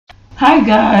Hi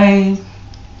guys,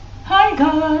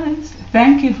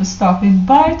 thank you for stopping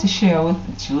by to share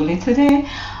with Julie today.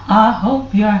 I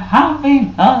hope you're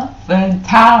having a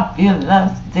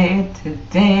fantabulous day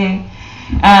today.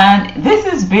 And this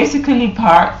is basically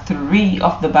part 3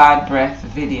 of the bad breath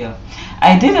video.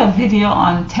 I did a video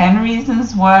on 10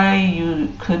 reasons why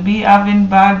you could be having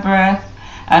bad breath,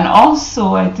 and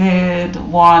also I did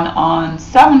one on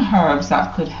 7 herbs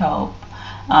that could help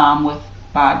with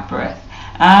bad breath.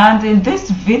 And in this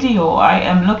video I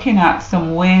am looking at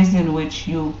some ways in which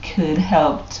you could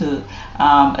help to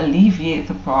alleviate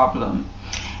the problem.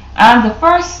 And the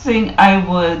first thing I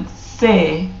would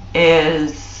say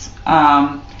is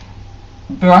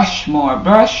brush more.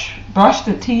 Brush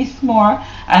the teeth more,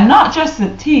 and not just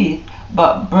the teeth,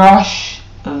 but brush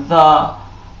the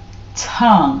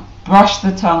tongue. Brush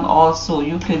the tongue also.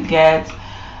 You could get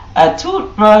a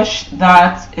toothbrush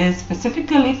that is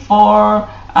specifically for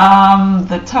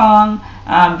the tongue,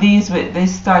 these with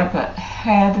this type of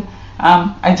head.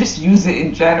 I just use it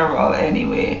in general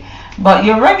anyway, but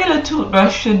your regular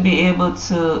toothbrush should be able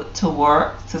to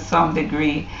work to some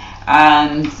degree.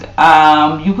 And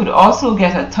you could also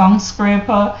get a tongue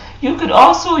scraper. You could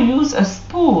also use a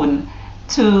spoon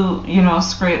to,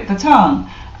 scrape the tongue,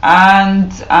 and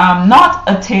not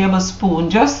a tablespoon,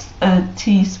 just a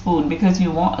teaspoon, because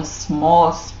you want a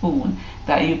small spoon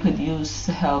that you could use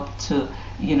to help to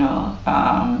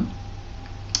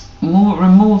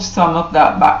remove some of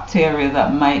that bacteria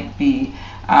that might be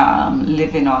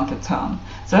living on the tongue.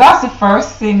 So that's the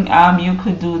first thing you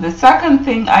could do. The second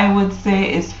thing I would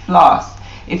say is floss.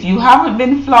 If you haven't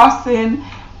been flossing,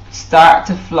 start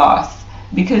to floss,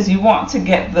 because you want to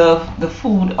get the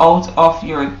food out of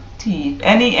your teeth.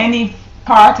 Any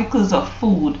particles of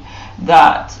food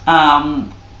that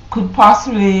could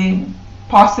possibly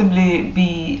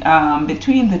be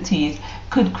between the teeth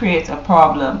could create a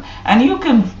problem. And you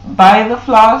can buy the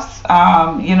floss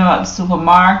at the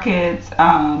supermarket,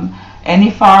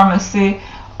 any pharmacy,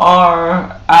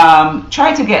 or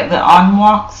try to get the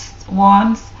unwaxed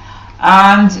ones.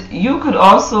 And you could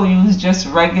also use just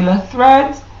regular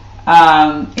thread.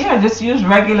 Just use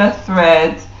regular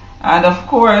thread, and of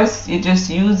course you just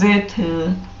use it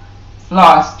to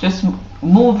floss. Just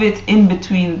move it in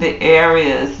between the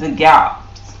areas, the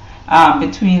gaps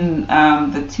between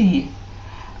the teeth,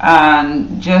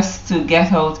 and just to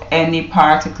get out any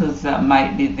particles that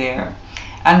might be there.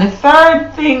 And the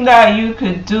third thing that you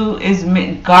could do is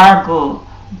gargle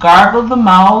the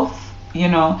mouth,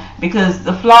 because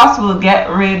the floss will get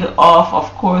rid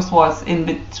of course, what's in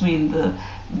between the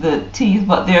teeth,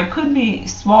 but there could be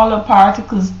smaller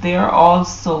particles there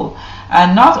also.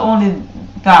 And not only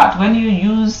that, when you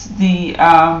use the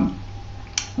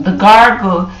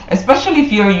gargle, especially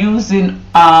if you're using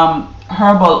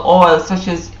herbal oils, such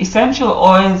as essential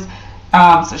oils,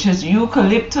 such as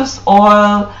eucalyptus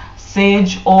oil,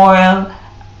 sage oil,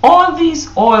 all these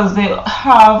oils, they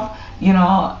have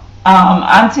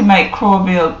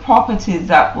antimicrobial properties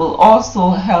that will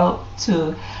also help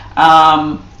to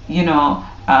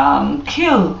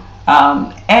kill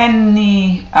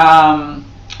any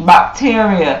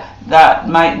bacteria that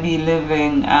might be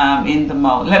living in the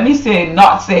mouth. Let me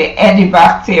not say any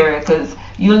bacteria, because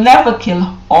you'll never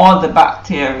kill all the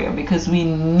bacteria, because we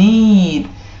need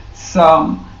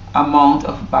some amount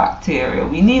of bacteria.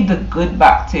 We need the good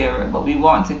bacteria, but we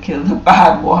want to kill the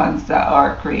bad ones that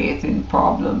are creating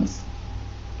problems.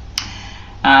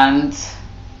 And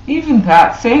even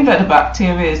that, saying that the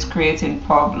bacteria is creating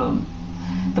problem,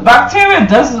 the bacteria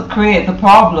doesn't create the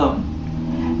problem.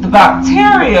 The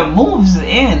bacteria moves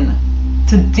in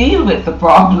to deal with the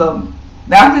problem.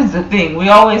 That is the thing. We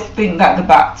always think that the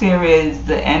bacteria is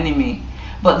the enemy,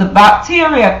 but the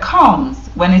bacteria comes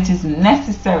when it is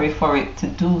necessary for it to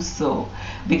do so,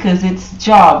 because its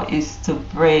job is to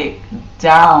break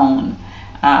down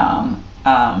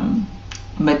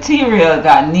material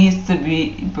that needs to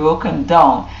be broken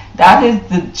down. That is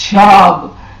the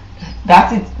job.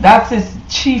 That's its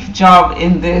chief job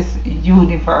in this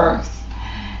universe,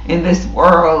 in this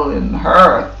world, in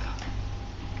earth.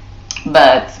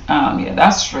 But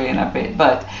that's straying a bit.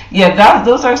 But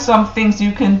those are some things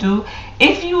you can do.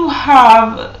 If you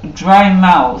have dry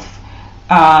mouth,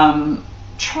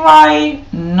 try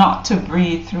not to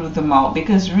breathe through the mouth,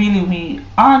 because really we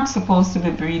aren't supposed to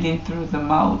be breathing through the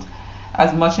mouth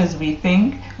as much as we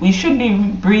think. We should be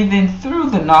breathing through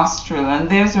the nostril, and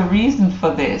there's a reason for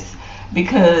this,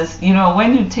 because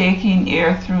when you take in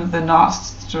air through the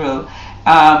nostril,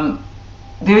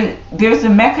 there's a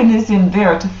mechanism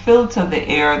there to filter the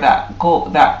air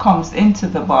that comes into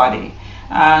the body.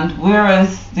 And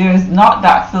whereas there's not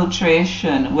that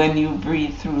filtration when you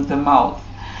breathe through the mouth.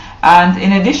 And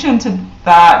in addition to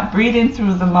that, breathing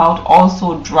through the mouth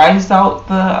also dries out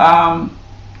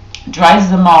dries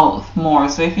the mouth more.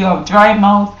 So if you have dry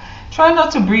mouth, try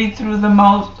not to breathe through the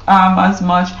mouth as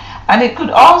much. And it could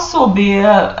also be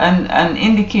an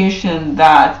indication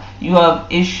that you have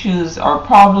issues or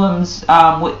problems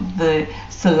with the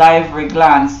salivary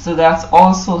glands. So that's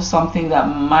also something that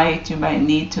you might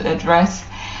need to address.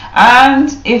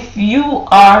 And if you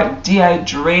are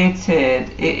dehydrated,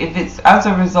 if it's as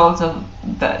a result of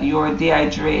that you're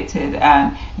dehydrated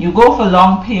and you go for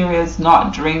long periods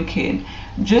not drinking,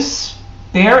 just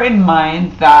bear in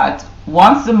mind that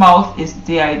once the mouth is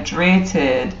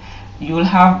dehydrated, you will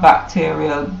have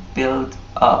bacterial build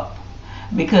up,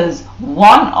 because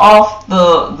one of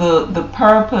the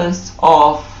purpose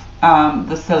of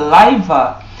the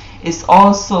saliva is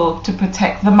also to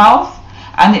protect the mouth,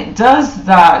 and it does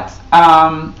that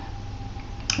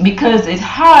because it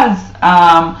has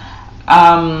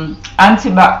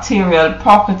antibacterial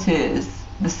properties.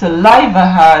 The saliva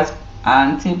has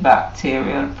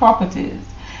antibacterial properties.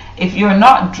 If you're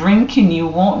not drinking, you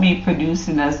won't be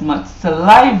producing as much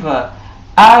saliva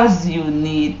as you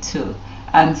need to,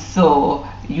 and so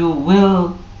you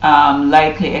will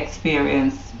likely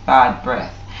experience bad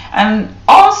breath. And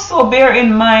also bear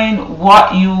in mind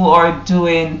what you are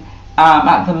doing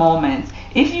at the moment.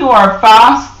 If you are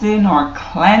fasting or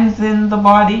cleansing the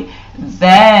body,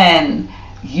 then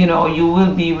you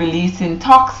will be releasing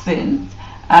toxins,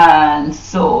 and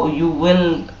so you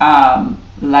will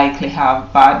likely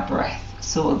have bad breath.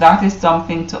 So that is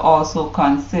something to also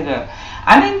consider.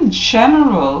 And in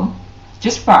general,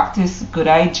 just practice good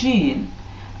hygiene,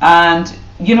 and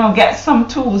get some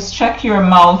tools. Check your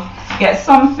mouth. Get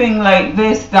something like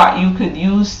this that you could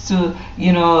use to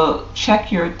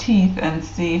check your teeth and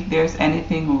see if there's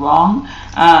anything wrong.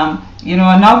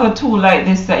 Another tool like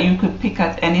this that you could pick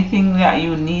at anything that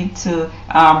you need to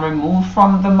remove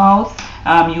from the mouth.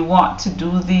 You want to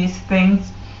do these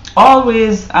things.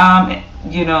 Always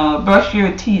brush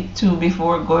your teeth too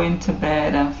before going to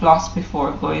bed, and floss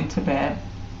before going to bed.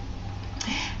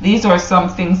 These are some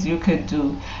things you could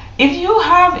do. If you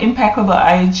have impeccable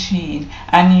hygiene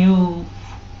and you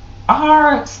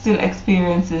are still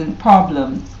experiencing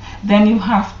problems, then you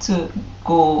have to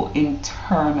go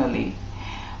internally.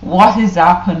 What is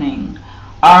happening?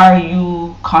 Are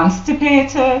you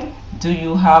constipated? Do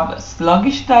you have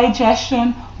sluggish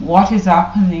digestion? What is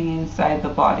happening inside the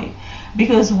body?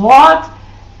 Because what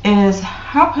is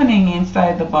happening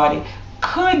inside the body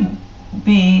could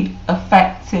be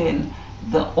affecting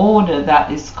the odor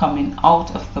that is coming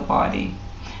out of the body.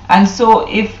 And so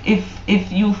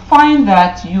if you find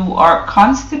that you are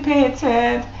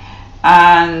constipated,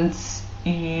 and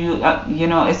you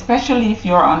especially if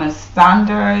you're on a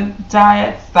standard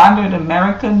diet, standard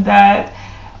American diet,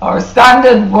 or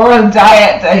standard world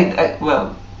diet,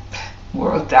 world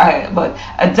diet, but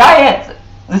a diet,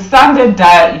 the standard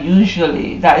diet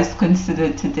usually that is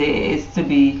considered today is to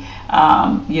be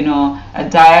a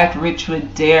diet rich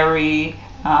with dairy,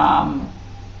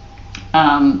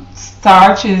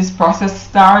 starches, processed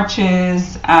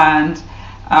starches, and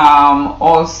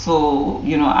also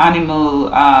animal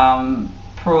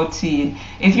protein.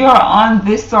 If you're on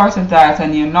this sort of diet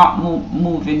and you're not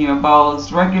moving your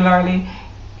bowels regularly,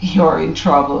 you're in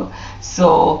trouble.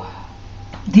 So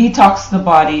detox the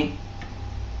body,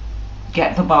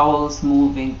 get the bowels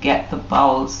moving, get the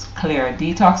bowels clear,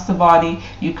 detox the body.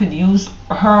 You could use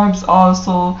herbs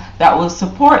also that will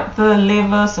support the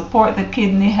liver, support the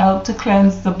kidney, help to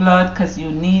cleanse the blood, because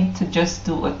you need to just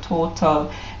do a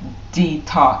total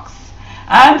detox.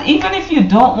 And even if you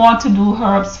don't want to do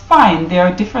herbs, fine, there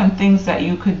are different things that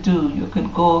you could do. You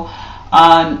could go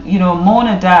on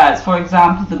mono diets, for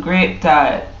example the grape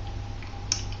diet.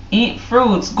 Eat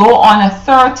fruits, go on a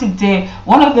 30-day.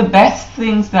 One of the best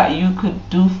things that you could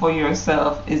do for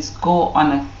yourself is go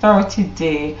on a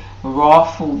 30-day raw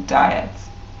food diet.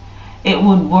 It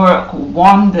would work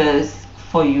wonders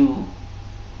for you.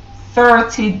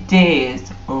 30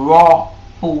 days raw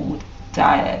food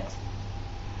diet.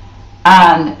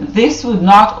 And this would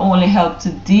not only help to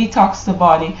detox the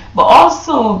body, but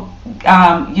also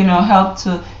help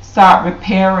to start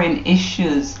repairing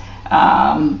issues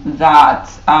that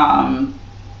are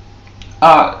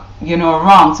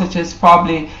wrong, such as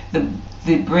probably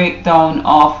the breakdown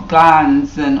of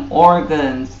glands and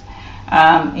organs.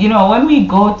 When we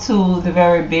go to the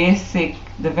very basic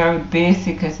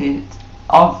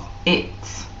of it,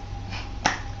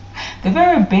 the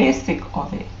very basic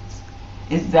of it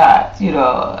is that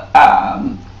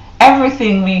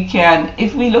everything we can,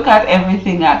 if we look at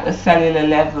everything at a cellular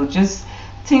level, just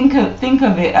think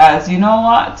of it as,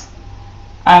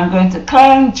 I'm going to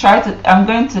cleanse, I'm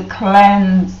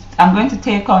going to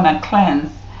take on a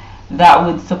cleanse that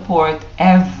would support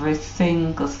every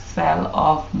single cell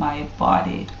of my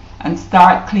body and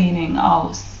start cleaning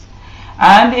out.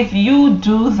 And if you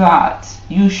do that,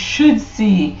 you should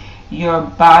see your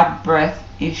bad breath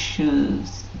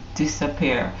issues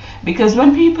disappear. Because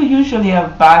when people usually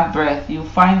have bad breath, you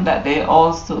find that they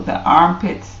also, the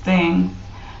armpits sting,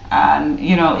 and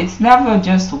you know, it's never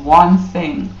just one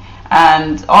thing.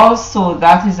 And also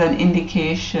that is an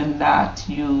indication that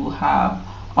you have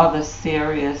other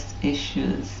serious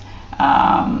issues,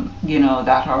 you know,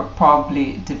 that are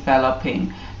probably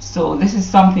developing. So this is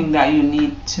something that you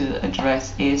need to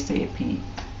address ASAP.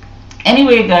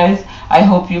 Anyway guys, I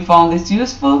hope you found this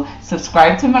useful.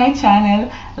 Subscribe to my channel,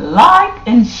 like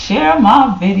and share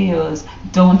my videos.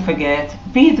 Don't forget,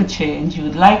 be the change you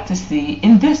would like to see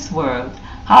in this world.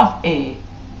 Have a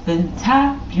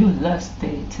fantabulous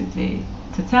day today.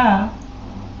 Ta-ta.